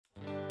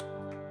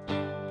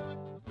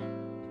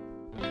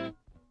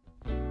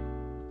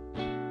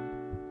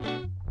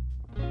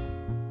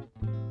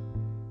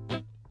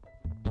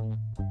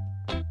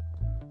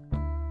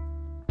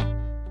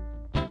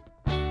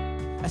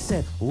I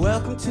said,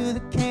 welcome to the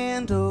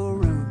candle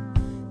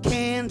room,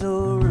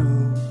 candle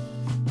room.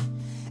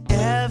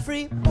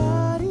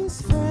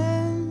 Everybody's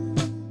friend.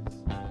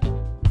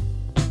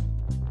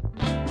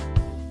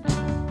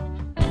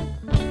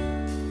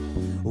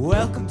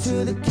 Welcome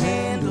to the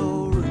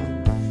candle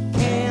room,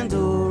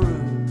 candle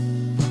room.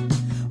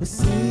 We'll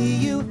see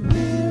you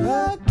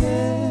here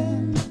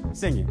again.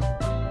 Sing it.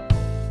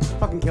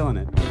 Fucking killing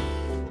it.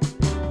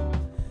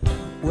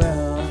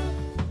 Well,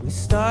 we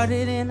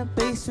started in a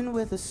basement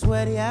with a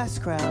sweaty ass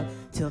crowd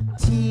till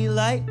tea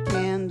light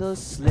candles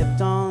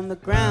slipped on the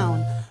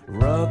ground.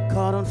 Rug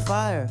caught on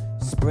fire,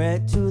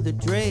 spread to the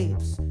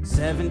drapes.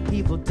 7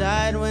 people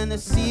died when the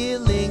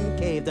ceiling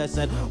caved. I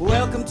said,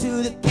 welcome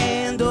to the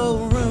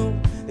candle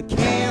room, the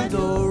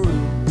candle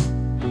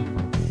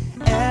room.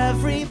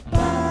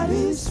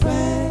 Everybody's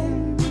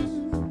friends.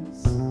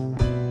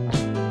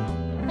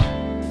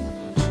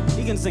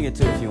 You can sing it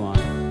too if you want.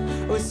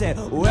 We said,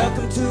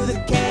 welcome to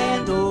the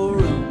candle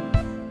room,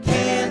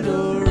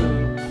 candle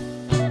room.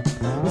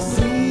 We'll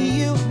see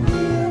you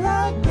here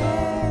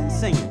again.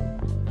 Sing it.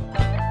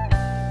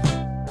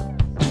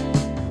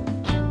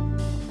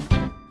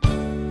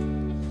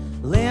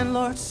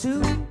 Landlord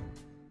Sue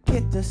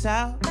kicked us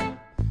out.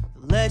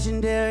 The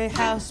legendary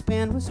house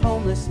band was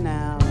homeless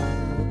now.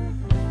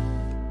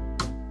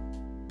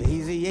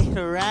 Basie ate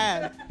a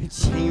rat.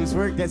 James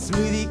worked at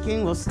Smoothie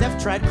King while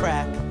Steph tried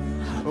crack.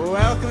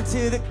 Welcome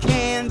to the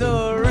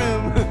candle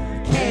room,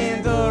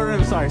 candle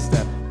room. Sorry,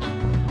 Steph.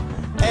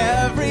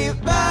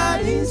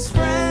 Everybody's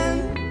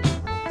friend.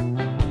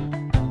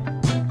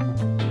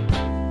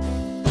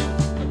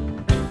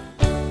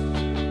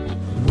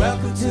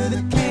 Welcome to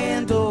the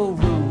candle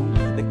room,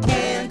 the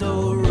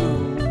candle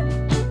room.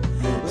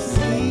 We'll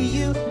see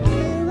you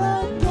here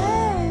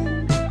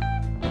again.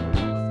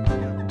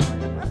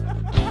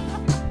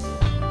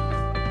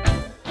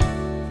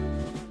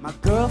 My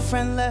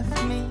girlfriend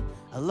left me.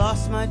 I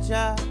lost my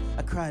job.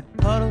 I cried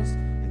puddles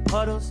and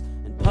puddles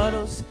and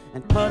puddles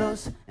and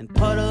puddles and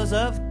puddles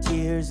of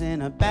tears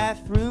in a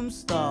bathroom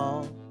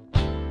stall.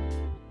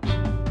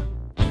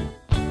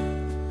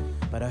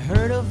 But I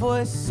heard a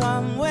voice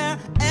somewhere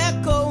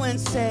echo and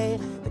say,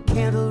 the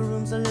candle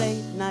room's a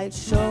late night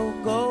show,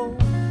 go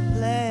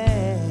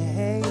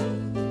play.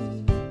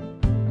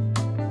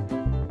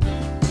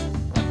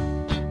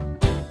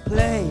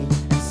 Play,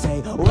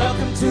 say,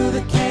 welcome to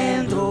the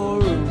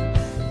candle room,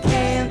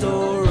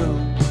 candle room.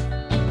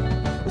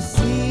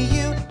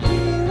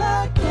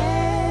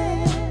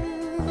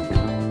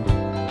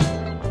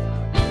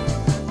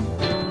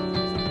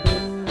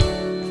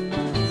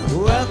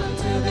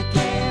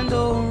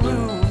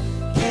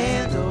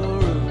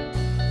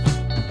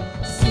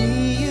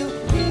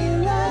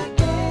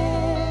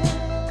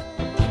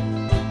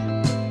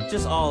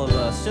 All of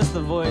us, just the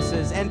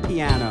voices and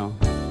piano.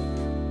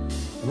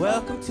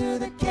 Welcome to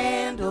the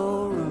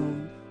candle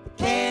room, the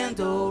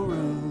candle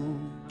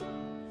room.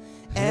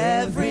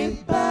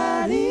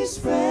 Everybody's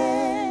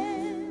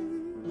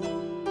friend.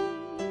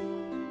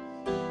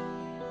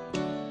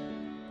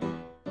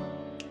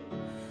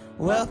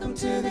 Welcome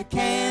to the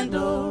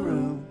candle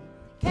room,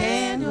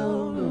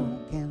 candle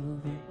room, candle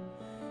room.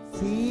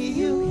 See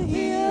you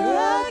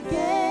here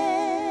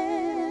again.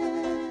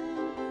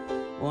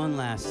 One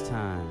last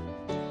time.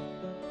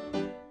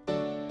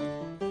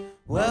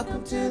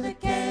 Welcome to the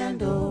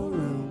candle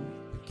room,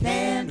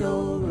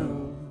 candle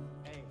room.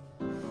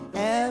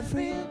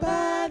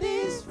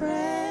 Everybody's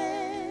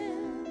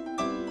friend.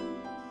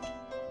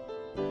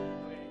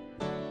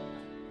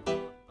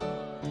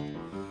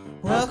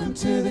 Welcome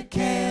to the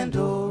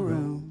candle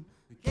room,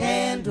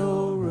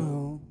 candle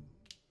room.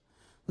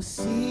 We'll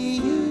see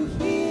you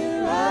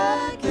here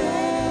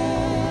again.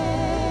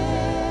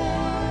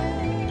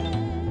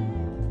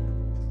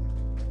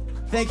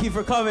 Thank you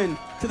for coming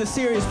to the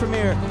series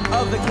premiere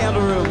of The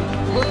Candle Room.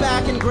 We're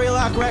back in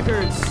Greylock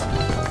Records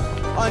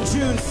on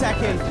June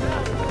 2nd.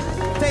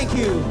 Thank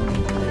you,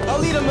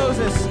 Alita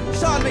Moses,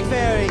 Sean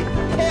Mcverry,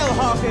 Cale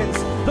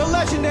Hawkins, the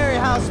legendary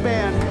house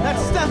band,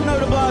 that's Stefano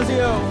de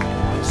Blasio,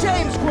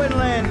 James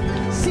Quinlan,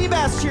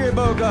 Seabass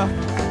Chiriboga.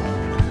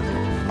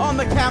 On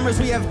the cameras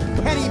we have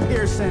Kenny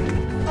Pearson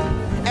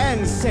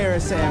and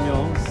Sarah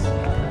Samuels.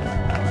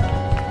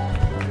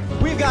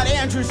 We've got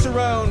Andrew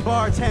Cerrone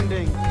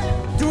bartending,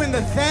 doing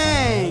the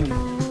thing.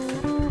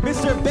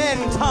 Mr. Ben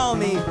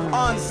Talmi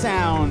on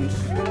sound.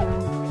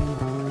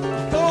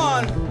 Go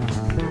on.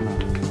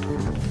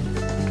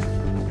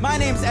 My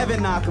name's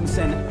Evan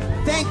Nachimson.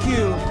 Thank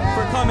you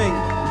for coming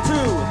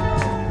to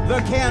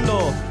the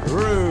Candle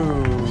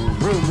Room.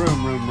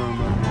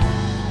 Room.